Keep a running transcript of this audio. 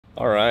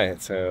All right,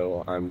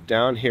 so I'm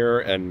down here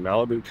in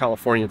Malibu,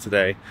 California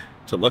today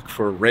to look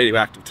for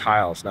radioactive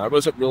tiles. Now, I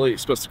wasn't really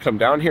supposed to come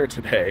down here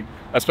today.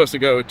 I was supposed to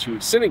go to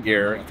Cine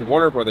Gear at the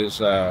Warner Brothers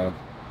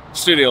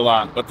studio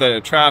lot, but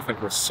the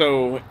traffic was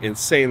so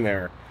insane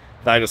there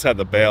that I just had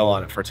to bail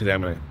on it for today.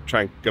 I'm going to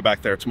try and go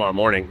back there tomorrow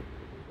morning.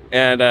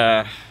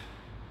 And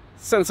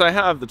since I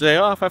have the day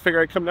off, I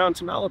figured I'd come down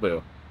to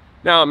Malibu.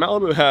 Now,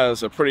 Malibu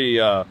has a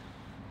pretty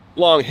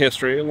long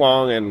history,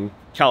 long in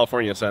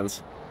California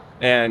sense,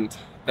 and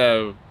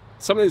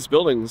some of these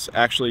buildings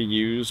actually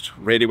used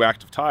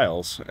radioactive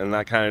tiles, and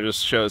that kind of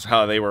just shows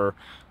how they were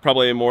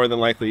probably more than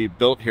likely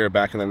built here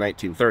back in the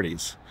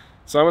 1930s.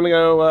 So I'm gonna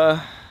go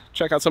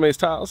check out some of these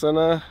tiles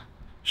and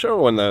show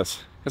everyone those,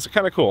 because they're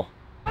kind of cool.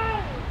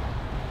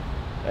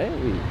 Hey.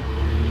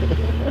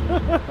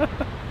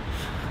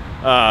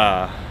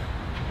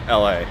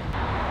 LA.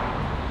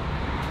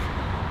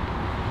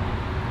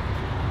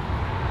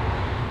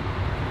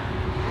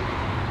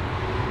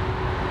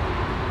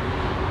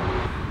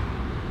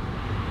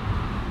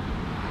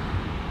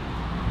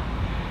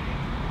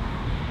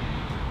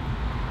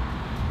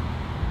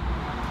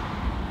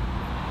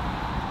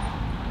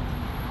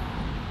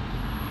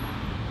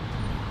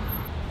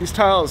 These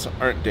tiles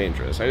aren't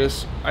dangerous.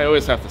 I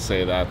always have to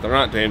say that. They're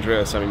not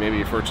dangerous. I mean, maybe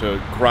if we're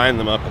to grind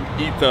them up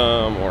and eat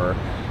them, or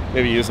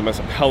maybe use them as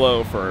a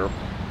pillow for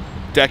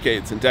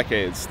decades and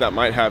decades, that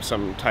might have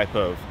some type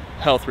of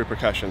health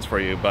repercussions for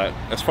you. But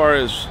as far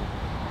as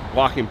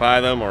walking by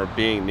them or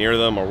being near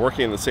them or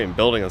working in the same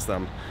building as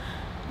them,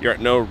 you're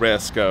at no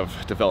risk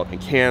of developing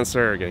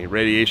cancer or getting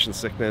radiation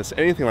sickness,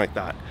 anything like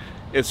that.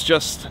 It's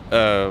just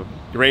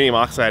uranium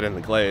oxide in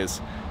the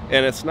glaze.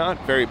 And it's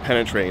not very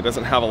penetrating. It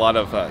doesn't have a lot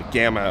of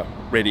gamma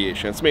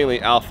radiation. It's mainly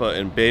alpha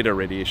and beta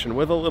radiation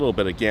with a little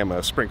bit of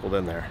gamma sprinkled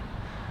in there.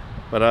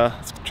 But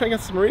let's try and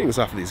get some readings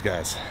off of these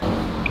guys.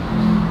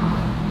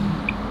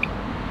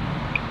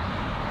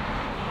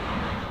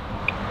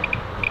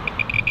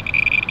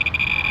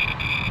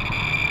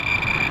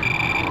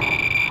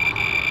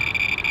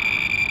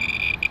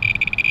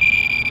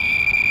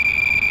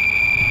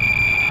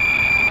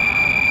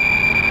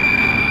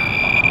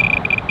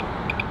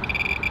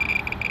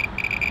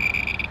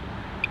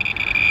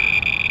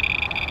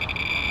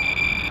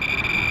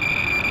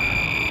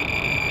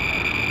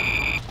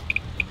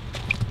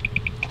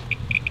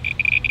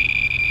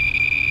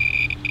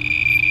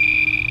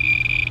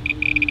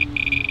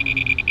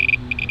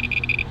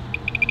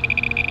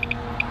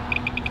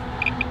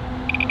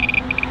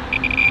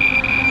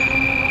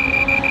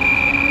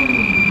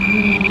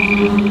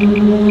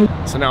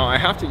 So now I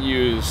have to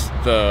use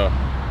the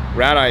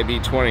Radii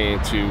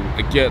B20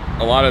 to get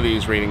a lot of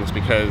these readings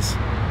because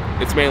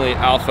it's mainly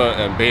alpha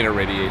and beta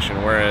radiation,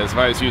 whereas if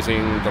I was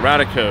using the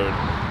Radicode,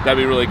 that'd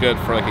be really good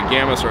for like a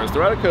gamma source. The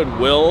Radicode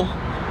will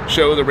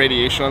show the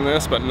radiation on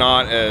this, but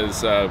not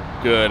as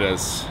good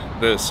as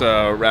this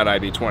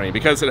Radii B20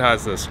 because it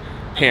has this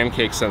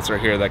pancake sensor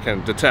here that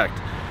can detect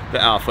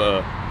the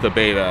alpha, the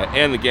beta,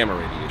 and the gamma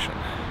radiation.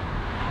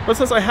 But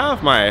since I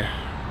have my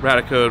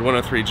Radicode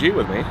 103G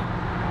with me,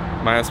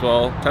 might as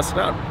well test it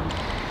out.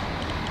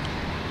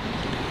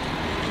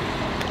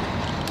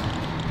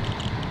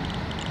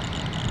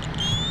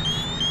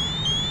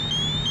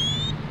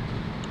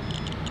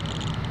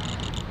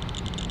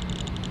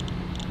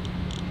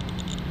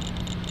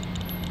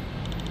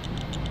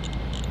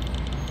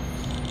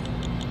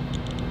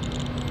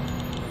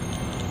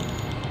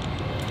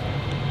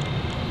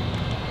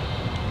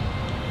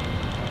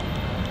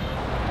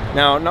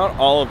 Now, not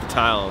all of the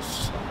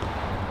tiles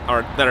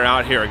that are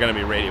out here are going to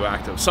be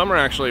radioactive. Some are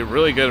actually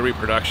really good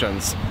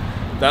reproductions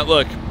that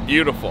look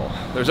beautiful.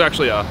 There's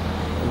actually a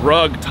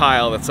rug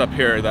tile that's up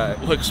here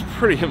that looks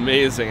pretty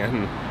amazing,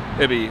 and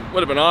maybe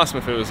would have been awesome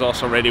if it was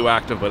also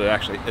radioactive, but it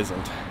actually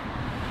isn't.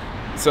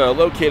 It's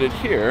located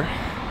here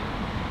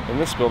in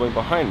this building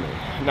behind me.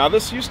 Now,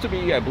 this used to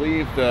be, I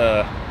believe,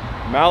 the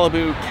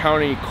Malibu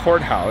County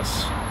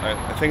Courthouse.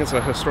 I think it's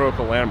a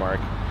historical landmark,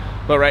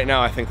 but right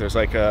now I think there's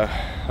like a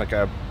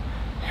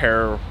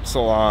hair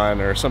salon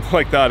or something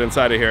like that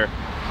inside of here.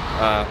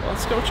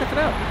 Let's go check it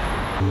out.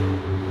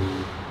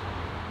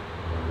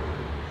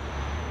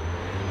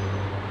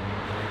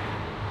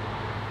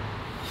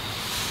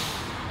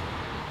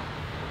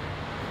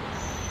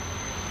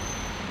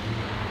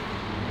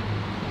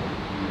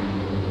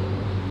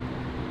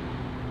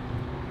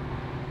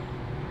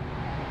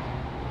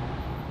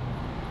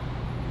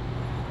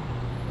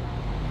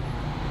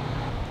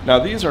 Now,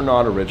 these are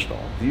not original.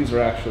 These are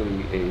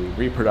actually a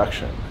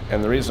reproduction.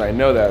 And the reason I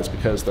know that is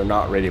because they're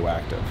not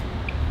radioactive.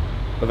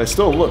 But they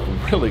still look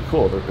really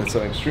cool. It's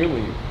an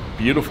extremely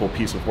beautiful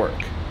piece of work,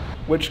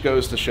 which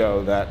goes to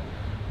show that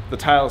the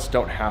tiles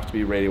don't have to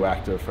be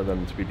radioactive for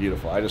them to be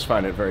beautiful. I just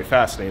find it very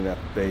fascinating that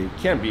they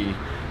can be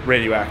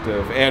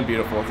radioactive and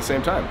beautiful at the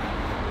same time.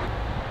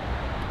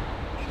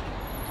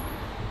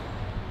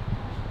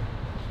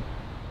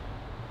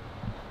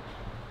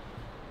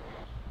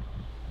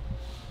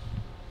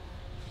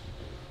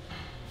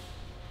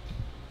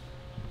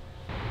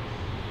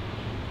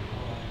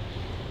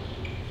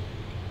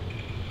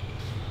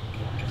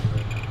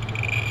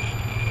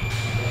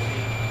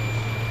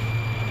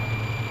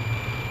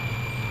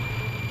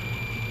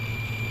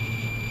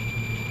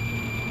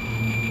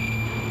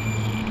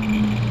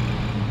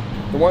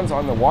 ones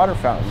on the water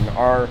fountain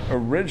are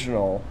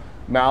original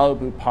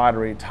Malibu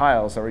pottery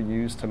tiles that were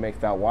used to make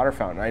that water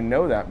fountain. I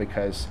know that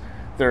because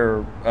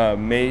they're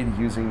made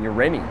using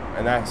uranium,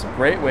 and that's a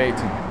great way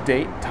to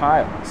date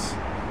tiles.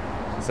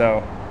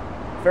 So,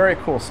 very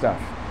cool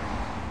stuff.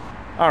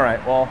 All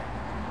right, well,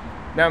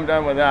 now I'm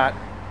done with that.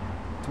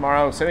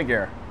 Tomorrow, Cine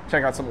Gear.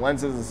 Check out some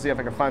lenses and see if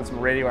I can find some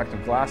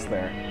radioactive glass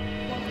there.